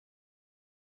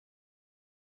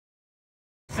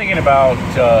Thinking about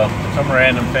some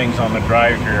random things on the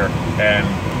drive here, and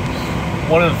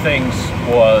one of the things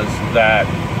was that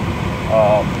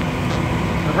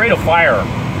the rate of fire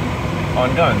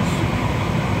on guns,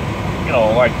 you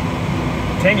know, like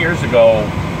 10 years ago,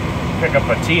 pick up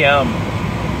a TM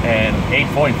and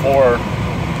 8.4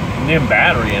 NIM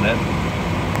battery in it,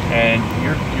 and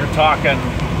you're talking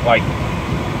like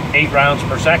 8 rounds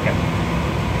per second.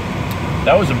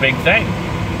 That was a big thing.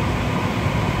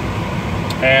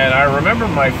 And I remember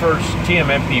my first TM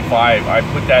MP5, I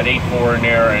put that 8.4 in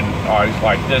there and I was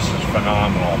like, this is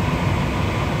phenomenal.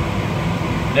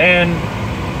 Then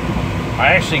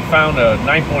I actually found a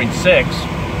 9.6,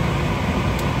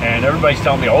 and everybody's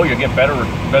telling me, oh, you'll get better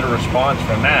response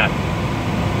from that.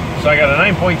 So I got a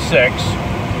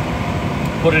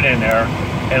 9.6, put it in there,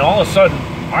 and all of a sudden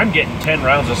I'm getting 10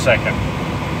 rounds a second.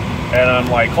 And I'm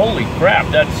like, holy crap,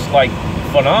 that's like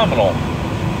phenomenal.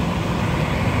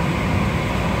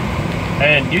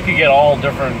 And you could get all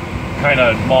different kind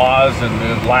of MAWs and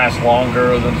it lasts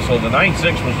longer, so the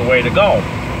 9.6 was the way to go.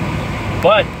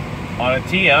 But on a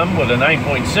TM with a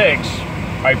 9.6,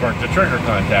 I burnt the trigger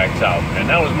contacts out. And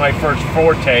that was my first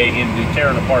forte into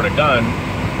tearing apart a gun,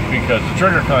 because the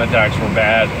trigger contacts were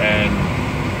bad and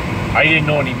I didn't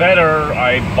know any better.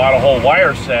 I bought a whole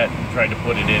wire set and tried to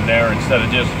put it in there instead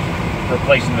of just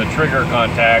replacing the trigger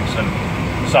contacts and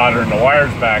soldering the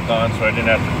wires back on, so I didn't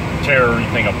have to tear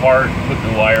everything apart, put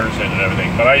new wires in and everything.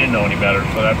 But I didn't know any better,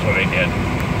 so that's what I did.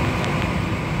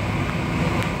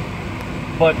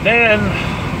 But then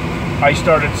I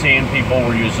started seeing people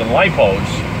were using lipos,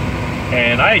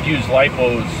 and I had used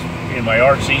lipos in my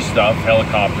RC stuff,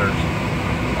 helicopters,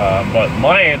 but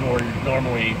mine were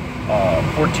normally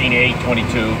 14.8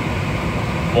 22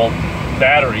 volt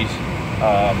batteries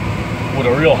with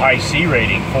a real high C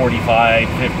rating, 45,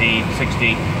 50,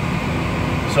 60.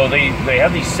 So they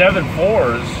have these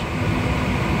 7.4s,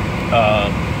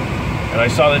 and I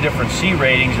saw the different C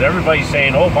ratings, and everybody's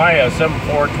saying, oh, buy a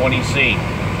 7.4 20C.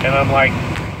 And I'm like,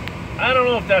 I don't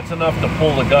know if that's enough to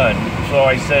pull the gun. So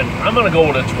I said, I'm gonna go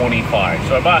with a 25.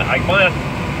 So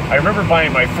I remember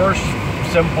buying my first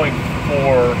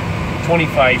 7.4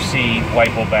 25C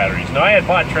LiPo batteries. Now I had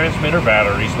bought transmitter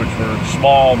batteries, which were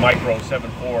small micro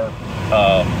 7.4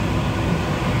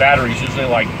 batteries, usually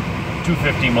like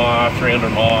 250 mAh, 300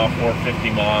 mAh,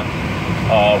 450 mAh,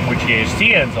 with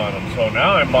JST ends on them. So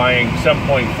now I'm buying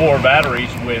 7.4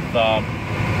 batteries with,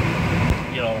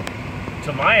 you know,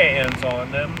 Tamiya ends on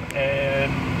them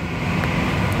and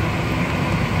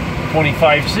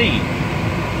 25C.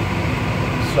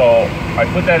 So I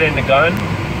put that in the gun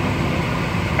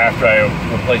after I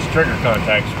replaced trigger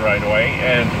contacts right away,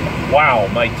 and wow,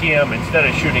 my TM, instead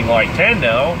of shooting like 10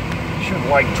 now, shooting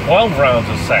like 12 rounds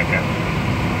a second.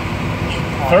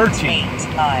 13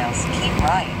 miles, keep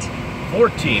right.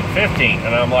 14, 15,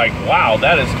 and I'm like, wow,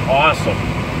 that is awesome.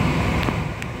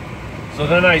 So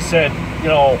then I said, you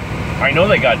know, I know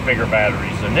they got bigger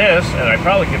batteries than this, and I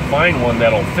probably could find one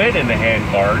that'll fit in the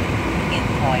handguard. In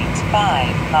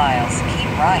 0.5 miles,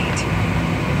 keep right.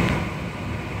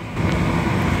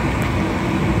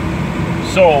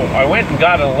 So I went and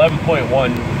got an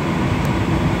 11.1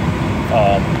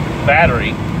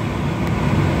 battery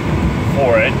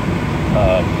for it.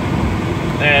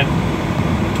 And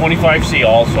 25C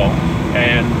also,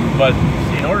 but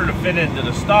in order to fit into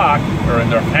the stock, or in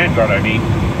their handguard I mean,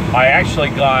 I actually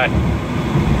got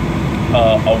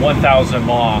a 1000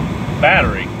 mAh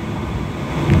battery,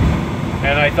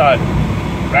 and I thought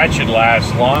that should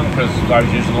last long because I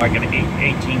was using like an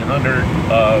 1800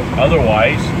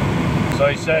 otherwise, so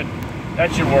I said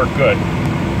that should work good.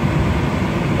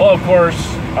 Well, of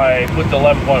course I put the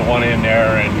 11.1 in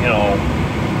there, and you know,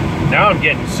 now I'm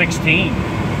getting 16,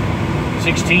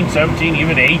 17,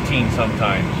 even 18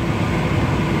 sometimes.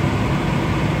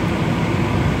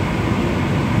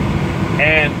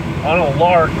 And on a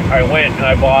lark, I went and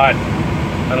I bought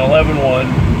an 11.1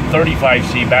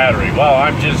 35C battery. Well,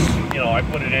 I'm just, you know, I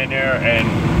put it in there and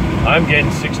I'm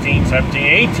getting 16, 17,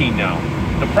 18 now.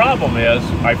 The problem is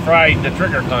I fried the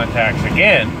trigger contacts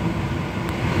again.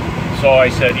 So I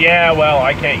said, yeah, well,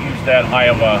 I can't use that high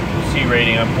of a C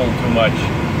rating. I'm pulling too much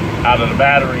out of the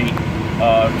battery,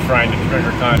 frying the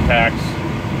trigger contacts.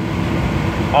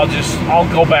 I'll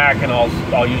go back and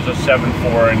I'll use a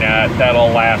 7.4, and that'll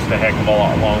last a heck of a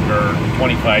lot longer,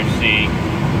 25C.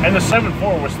 And the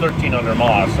 7.4 was 1300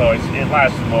 mAh, so it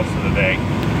lasted most of the day.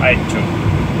 I had 2.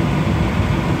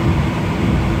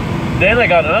 Then I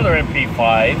got another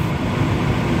MP5,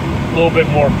 a little bit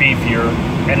more beefier,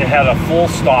 and it had a full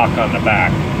stock on the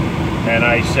back. And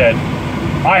I said,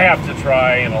 I have to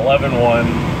try an 11.1,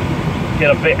 get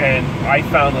a bit, and I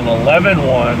found an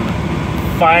 11.1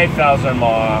 5,000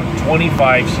 mAh,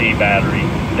 25C battery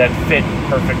that fit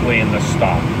perfectly in the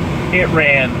stock. It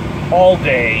ran all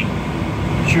day,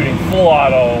 shooting full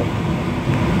auto,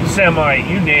 semi,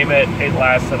 you name it, it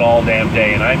lasted all damn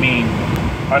day. And I mean,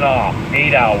 8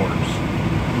 hours.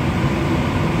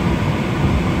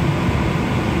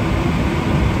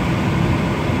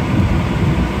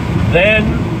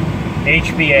 Then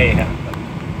HPA happened.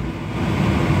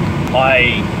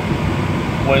 I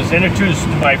was introduced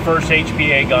to my first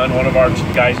HPA gun. One of our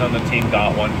guys on the team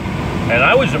got one, and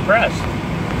I was impressed.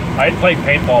 I had played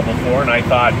paintball before, and I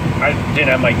thought I didn't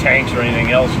have my tanks or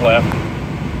anything else left,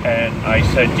 and I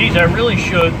said, geez, I really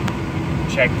should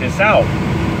check this out.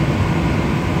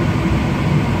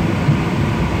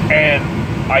 And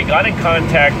I got in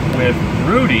contact with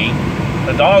Rudy,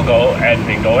 the doggo, at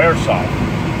Nepa-Airsoft.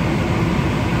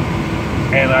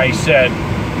 And I said,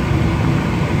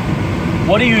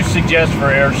 what do you suggest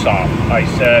for airsoft? I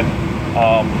said,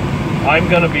 I'm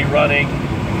going to be running,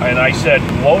 and I said,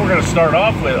 what we're going to start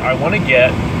off with, I want to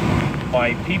get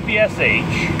my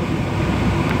PPSH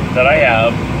that I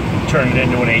have, turn it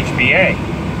into an HPA.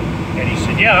 And he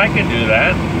said, yeah, I can do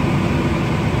that.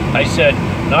 I said,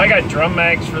 now I got drum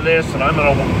mags for this, and I'm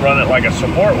going to run it like a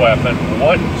support weapon.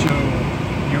 What do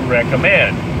you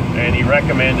recommend? And he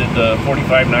recommended the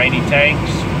 4590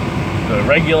 tanks, the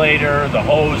regulator, the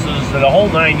hoses, the whole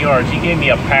 9 yards. He gave me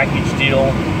a package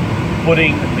deal,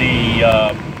 putting the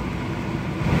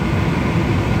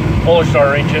full Polar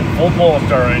Star engine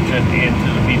into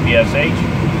the PPSH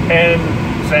and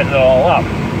setting it all up.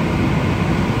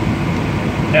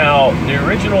 Now, the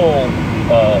original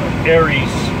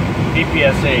Ares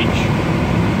PPSH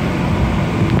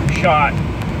shot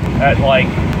at like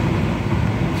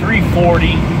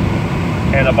 340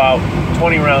 and about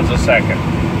 20 rounds a second.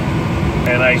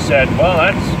 And I said, well,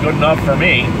 that's good enough for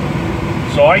me.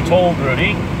 So I told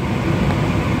Rudy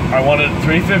I wanted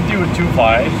 350 with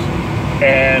 2.5s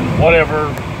and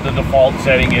whatever the default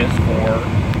setting is for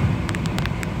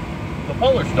the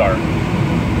Polar Star.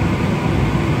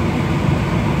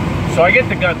 So I get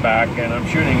the gun back and I'm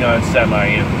shooting on semi,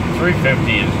 and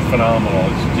 350 is phenomenal.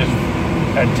 It's just,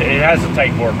 and it has a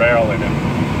tight bore barrel in it,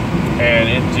 and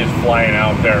it's just flying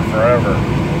out there forever.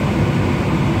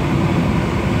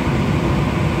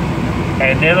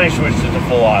 And then I switched it to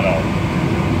full auto,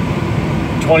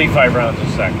 25 rounds a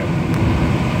second.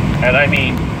 And I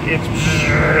mean, it's,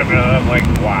 and I'm like,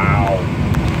 wow.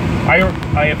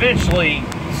 I eventually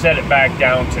set it back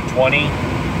down to 20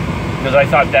 because I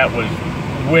thought that was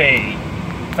way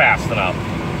fast enough.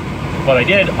 But I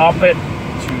did up it to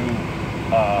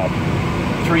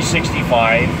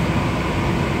 365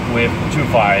 with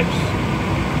 2.5s.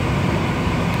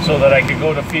 So that I could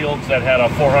go to fields that had a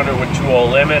 400 with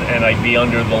 2.0 limit, and I'd be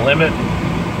under the limit.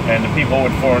 And the people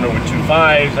with 400 with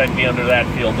 2.5s, I'd be under that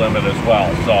field limit as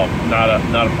well. So not a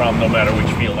problem, no matter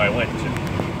which field I went to.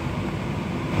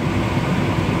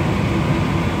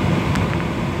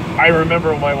 I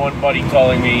remember my one buddy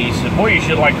telling me, he said, "Boy, you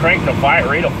should like crank the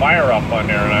rate of fire up on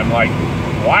there." And I'm like,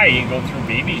 "Why? You go through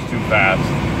BBs too fast."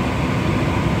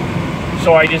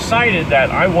 So I decided that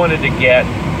I wanted to get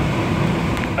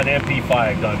an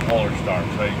MP5 gun, Polar Star.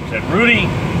 So I said, Rudy,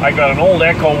 I got an old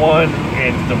Echo 1,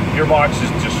 and the gearbox is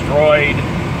destroyed.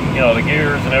 You know, the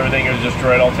gears and everything is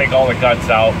destroyed. I'll take all the guts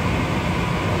out.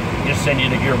 Just send you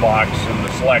the gearbox and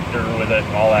the selector with it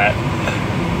and all that.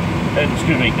 And,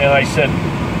 excuse me. And I said,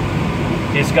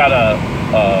 it's got a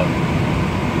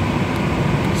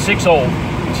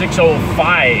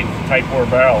 605 Type 4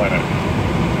 barrel in it.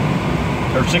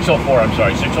 Or 604, I'm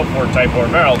sorry. 604 Type 4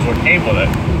 barrel is what came with it.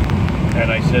 And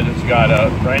I said, it's got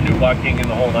a brand new bucking and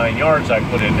the whole 9 yards I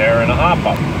put in there and a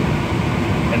hop-up.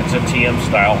 And it's a TM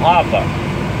style hop-up.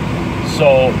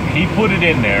 So he put it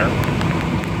in there,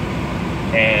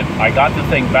 and I got the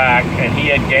thing back, and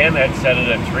he again had set it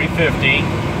at 350,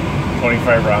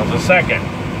 25 rounds a second.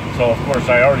 So of course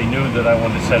I already knew that I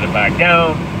wanted to set it back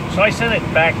down. So I sent it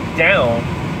back down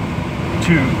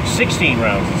to 16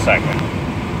 rounds a second.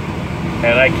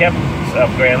 And I kept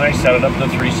and I set it up to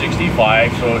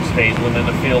 365, so it stays within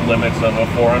the field limits of a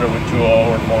 400 with 2.0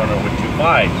 or 400 with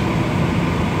 2.5s.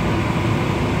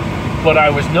 But I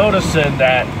was noticing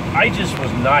that I just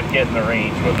was not getting the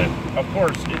range with it. Of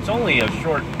course, it's only a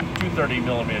short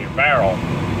 230mm barrel.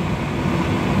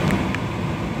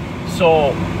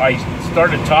 So I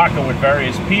started talking with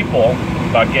various people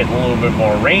about getting a little bit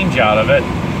more range out of it,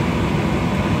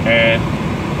 and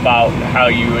about how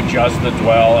you adjust the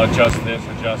dwell, adjust this,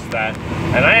 adjust that.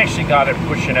 And I actually got it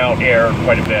pushing out air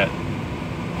quite a bit,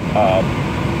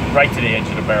 right to the edge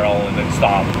of the barrel, and then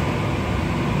stopped.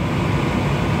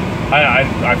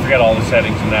 I forget all the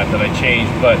settings in that I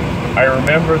changed, but I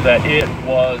remember that it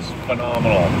was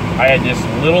phenomenal. I had this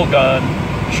little gun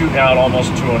shooting out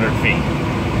almost 200 feet.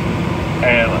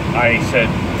 And I said,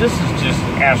 this is just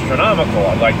astronomical.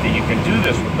 I like that you can do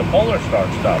this with the Polar Star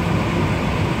stuff.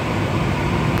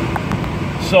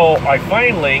 So I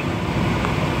finally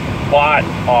bought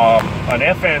an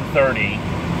FN30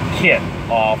 kit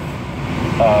off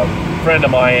a friend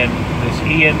of mine, this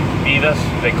Ian Beavis.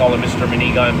 They call him Mr.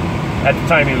 Minigun. At the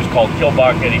time he was called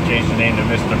Killbuck, and he changed the name to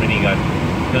Mr. Minigun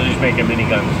because he's making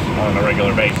miniguns on a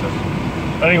regular basis.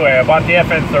 But anyway, I bought the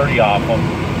FN30 off him,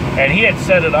 and he had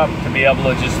set it up to be able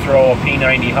to just throw a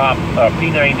P90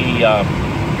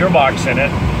 gearbox in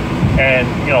it, and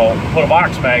you know, put a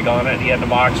box mag on it. He had the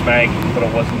box mag, but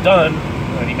it wasn't done,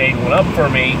 and he made one up for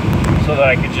me so that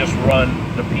I could just run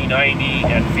the P90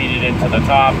 and feed it into the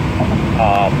top,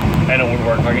 and it would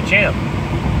work like a champ.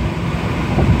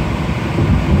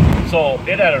 So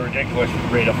it had a ridiculous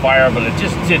rate of fire, but it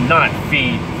just did not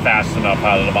feed fast enough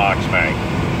out of the box mag.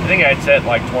 I think I had set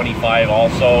like 25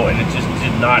 also, and it just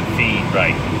did not feed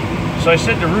right. So I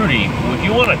said to Rudy, would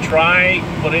you want to try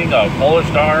putting a Polar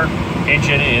Star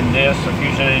engine in this, a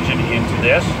Fusion engine into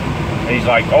this? And he's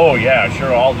like, oh yeah,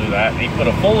 sure, I'll do that. And he put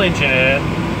a full engine in it.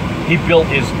 He built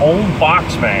his own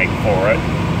box mag for it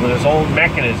with his own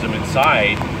mechanism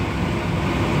inside.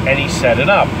 And he set it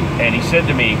up, and he said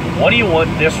to me, what do you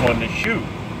want this one to shoot?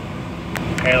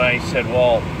 And I said,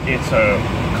 well, it's a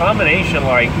combination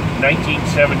like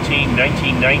 1917,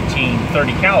 1919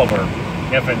 30 caliber,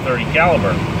 FN30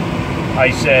 caliber. I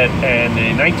said, and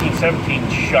the 1917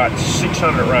 shot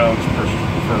 600 rounds per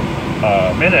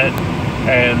minute,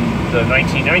 and the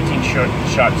 1919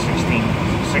 shot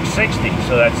 660,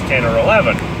 so that's 10 or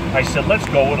 11. I said, let's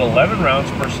go with 11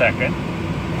 rounds per second,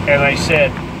 and I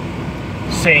said,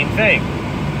 same thing.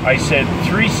 I said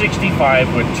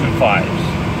 365 with 2 5s.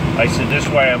 I said this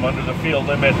way I'm under the field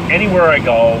limit anywhere I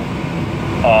go.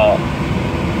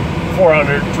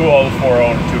 400, 2.0s,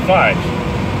 4.0, 2 5s.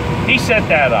 He set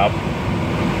that up,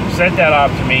 sent that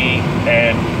off to me,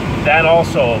 and that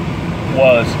also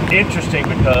was interesting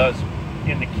because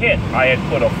in the kit I had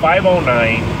put a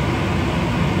 509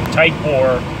 tight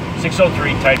bore,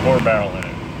 603 tight bore barrel in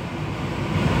it.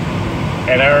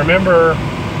 And I remember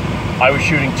I was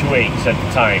shooting 2.8s at the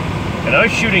time, and I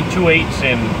was shooting 2.8s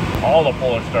in all the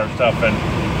Polar Star stuff, and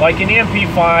like in the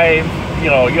MP5, you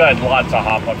know, you had lots of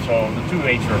hop-ups, so the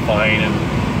 2.8s were fine, and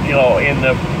you know, in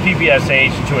the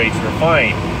PPSH, 2.8s were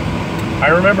fine. I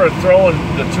remember throwing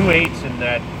the 2.8s in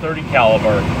that 30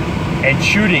 caliber and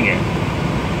shooting it,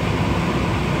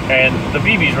 and the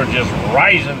BBs were just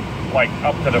rising like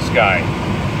up to the sky.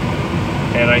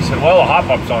 And I said, well, the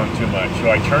hop-up's on too much.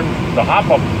 So I turned, the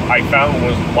hop-up I found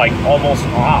was like almost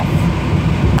off.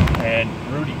 And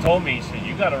Rudy told me, he said,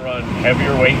 you gotta run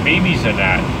heavier weight BBs in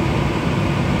that.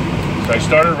 So I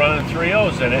started running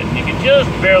 3.0s in it, and you could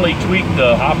just barely tweak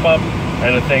the hop-up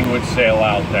and the thing would sail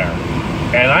out there.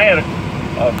 And I had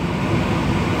a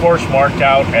course marked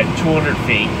out at 200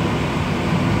 feet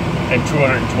and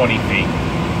 220 feet.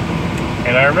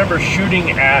 And I remember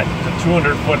shooting at the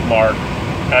 200-foot mark.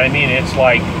 I mean, it's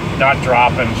like not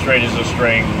dropping, straight as a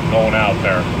string, going out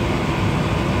there.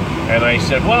 And I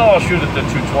said, well, I'll shoot at the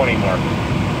 220 mark.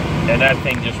 And that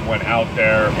thing just went out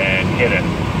there and hit it.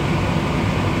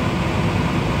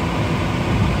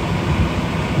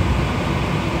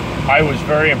 I was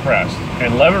very impressed.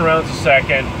 And 11 rounds a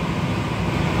second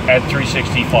at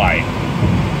 365.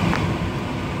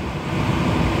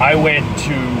 I went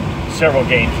to several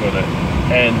games with it.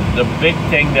 And the big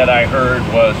thing that I heard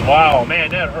was, wow,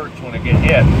 man, that hurts when it gets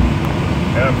hit.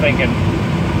 And I'm thinking,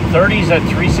 30s at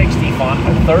 365,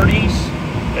 30s,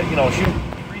 you know, shoot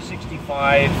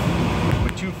 365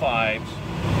 with 2 5s.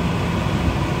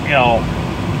 You know,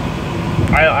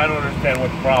 I don't understand what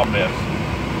the problem is.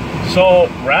 So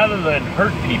rather than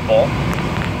hurt people,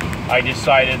 I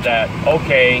decided that,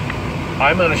 okay,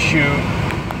 I'm going to shoot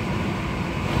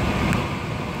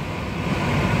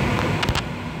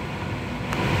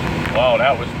wow,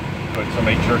 that was good.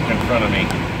 Somebody jerked in front of me.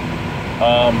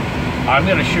 I'm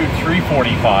going to shoot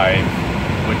 345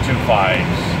 with 2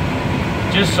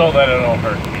 5s, just so that it don't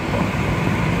hurt people.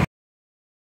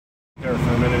 There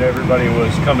for a minute, everybody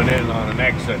was coming in on an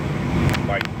exit,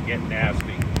 like getting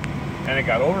nasty. And it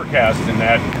got overcast in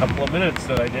that couple of minutes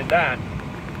that I did that.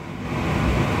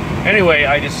 Anyway,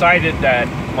 I decided that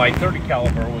my 30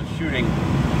 caliber was shooting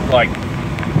like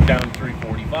down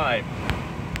 345.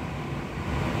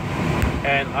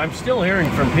 And I'm still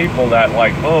hearing from people that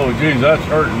like, oh geez, that's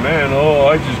hurting, man. Oh,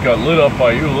 I just got lit up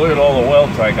by you. Look at all the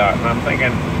welds I got. And I'm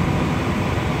thinking,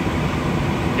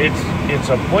 it's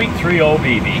a .30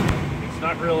 BB.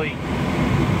 not really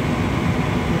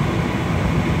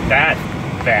that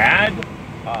bad.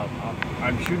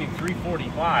 I'm shooting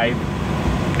 345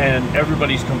 and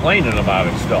everybody's complaining about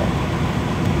it still.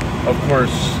 Of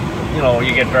course, you know,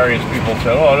 you get various people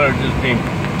say, oh, they're just being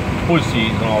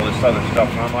pussies and all this other stuff.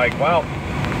 And I'm like, well,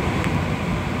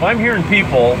 if I'm hearing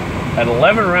people at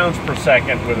 11 rounds per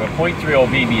second with a .30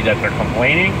 BB that they're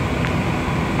complaining,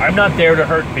 I'm not there to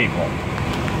hurt people.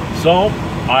 So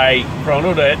I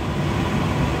chronoed it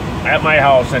at my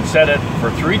house and set it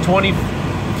for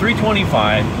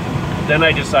 325. Then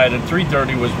I decided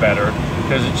 330 was better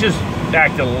because it just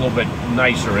acted a little bit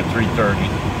nicer at 330.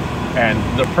 And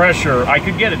the pressure, I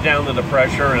could get it down to the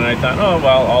pressure, and I thought, oh,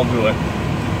 well, I'll do it.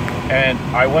 And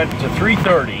I went to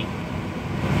 330,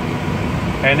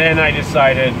 and then I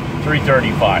decided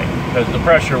 335 because the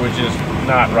pressure was just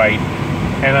not right.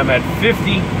 And I'm at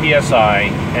 50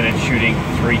 PSI, and it's shooting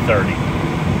 330.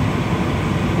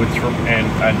 And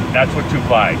that's with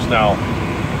 2.5s. Now,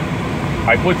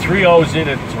 I put 3.0s in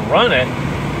it to run it,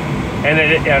 and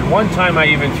at one time I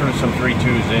even threw some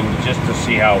 3.2s in just to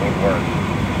see how it would work.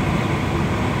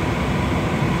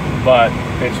 But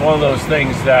it's one of those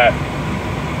things that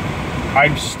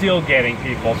I'm still getting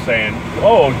people saying,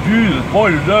 oh, Jesus, boy,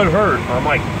 did that hurt. I'm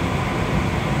like,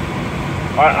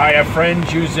 I have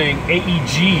friends using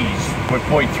AEGs with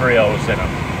 .30s in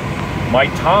them. My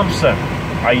Thompson,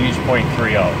 I use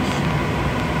 .30s.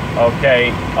 Okay,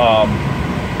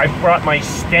 I brought my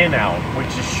Sten out,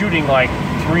 which is shooting like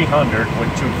 300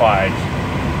 with 2.5s,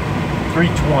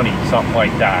 320, something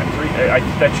like that.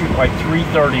 That's shooting like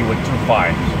 330 with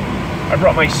 2.5s. I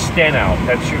brought my Sten out,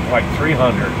 that's shooting like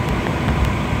 300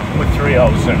 with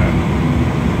 3.0s in it.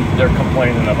 They're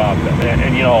complaining about that,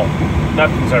 and you know,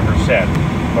 nothing's ever said.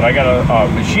 But I got a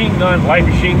machine gun, light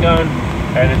machine gun,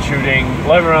 and it's shooting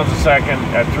 11 rounds a second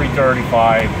at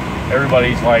 335.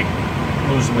 Everybody's like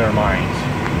losing their minds.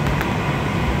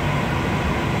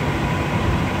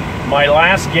 My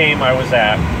last game I was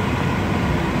at,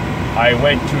 I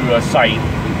went to a site,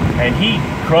 and he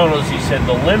said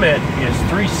the limit is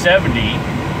 370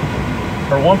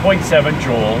 for 1.7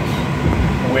 joules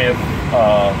with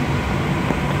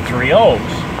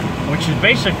 3.0s, which is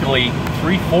basically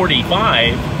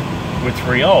 345 with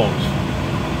 3.0s.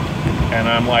 And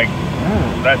I'm like,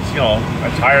 that's, you know,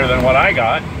 that's higher than what I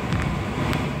got.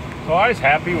 So I was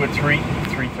happy with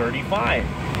 335.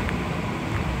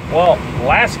 Well,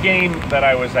 last game that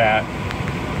I was at,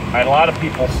 I had a lot of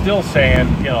people still saying,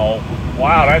 you know,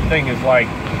 wow, that thing is like,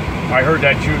 I heard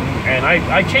that shooting, and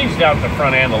I changed out the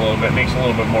front end a little bit, makes a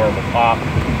little bit more of a pop,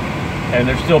 and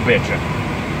they're still bitching.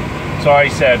 So I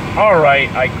said, all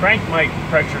right, I cranked my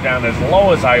pressure down as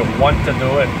low as I want to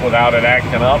do it without it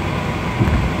acting up,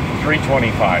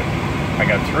 325. I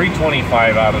got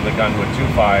 325 out of the gun with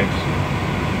 2.5s.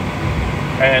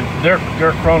 And they're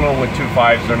chrono with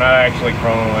 2.5s. They're not actually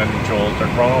chrono in joules.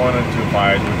 They're chrono in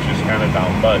 2.5s, which is kind of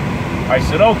dumb. But I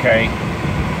said, okay.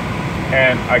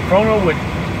 And I chrono with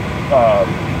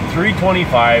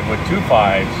 325 with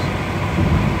 2.5s.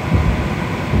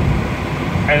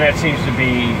 And that seems to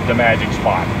be the magic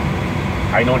spot.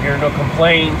 I don't hear no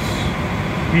complaints.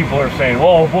 People are saying,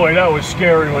 oh boy, that was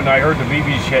scary when I heard the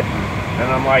BBs hit. And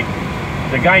I'm like,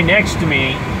 the guy next to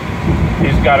me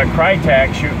has got a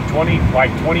Crytac shooting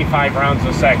 25 rounds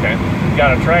a second. He's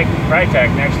got a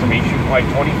Crytac next to me shooting like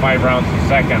 25 rounds a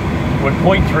second with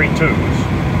 .32s.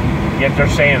 Yet they're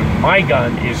saying my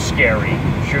gun is scary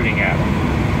shooting at them.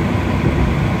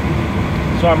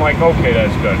 So I'm like, okay,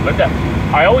 that's good. But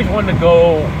I always wanted to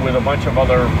go with a bunch of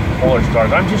other Polar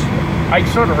Stars. I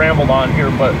sort of rambled on here,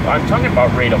 but I'm talking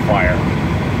about rate of fire.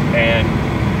 And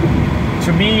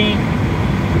to me,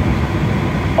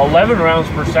 11 rounds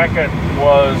per second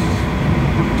was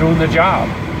doing the job.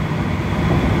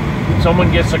 Someone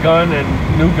gets a gun, and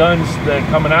new guns that are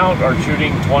coming out are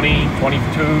shooting 20,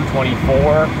 22,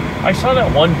 24. I saw that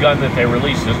one gun that they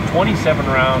released is 27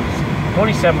 rounds,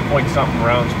 27 point something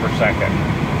rounds per second.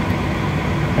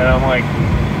 And I'm like,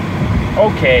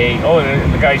 okay. Oh,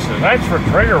 and the guy says, that's for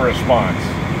trigger response.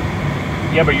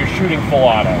 Yeah, but you're shooting full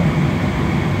auto.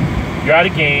 You're out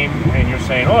of game, and you're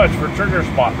saying, oh, it's for trigger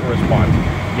response.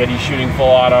 Yet he's shooting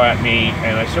full auto at me,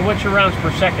 and I said, what's your rounds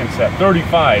per second set?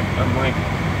 35. I'm like,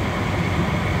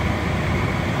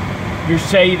 you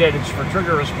say that it's for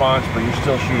trigger response, but you're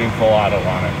still shooting full auto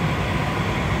on it.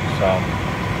 So,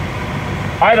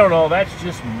 I don't know, that's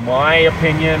just my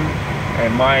opinion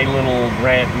and my little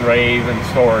rant and rave and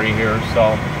story here.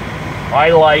 So,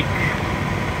 I like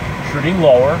shooting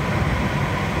lower,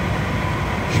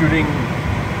 shooting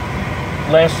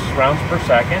less rounds per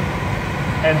second,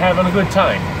 and having a good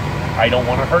time. I don't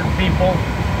want to hurt people.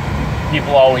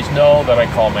 People always know that I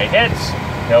call my hits.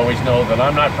 They always know that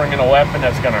I'm not bringing a weapon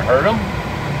that's going to hurt them.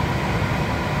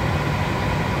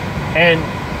 And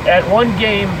at one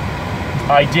game,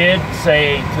 I did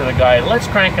say to the guy, let's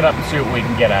crank it up and see what we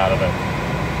can get out of it.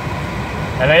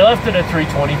 And I left it at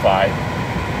 325,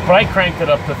 but I cranked it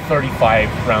up to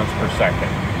 35 rounds per second.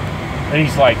 And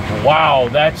he's like, wow,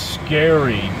 that's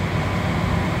scary.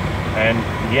 And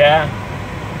yeah,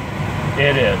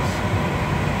 it is.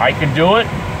 I can do it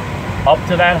up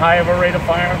to that high of a rate of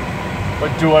fire,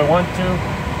 but do I want to?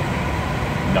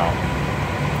 No.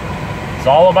 It's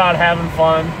all about having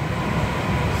fun.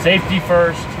 Safety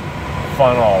first,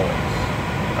 fun always.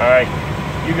 All right,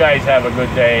 you guys have a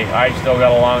good day. I still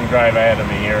got a long drive ahead of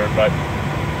me here, but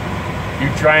you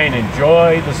try and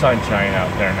enjoy the sunshine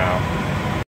out there now.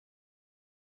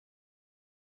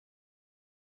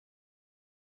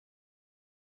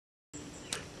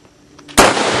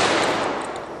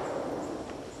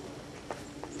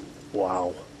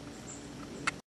 Wow.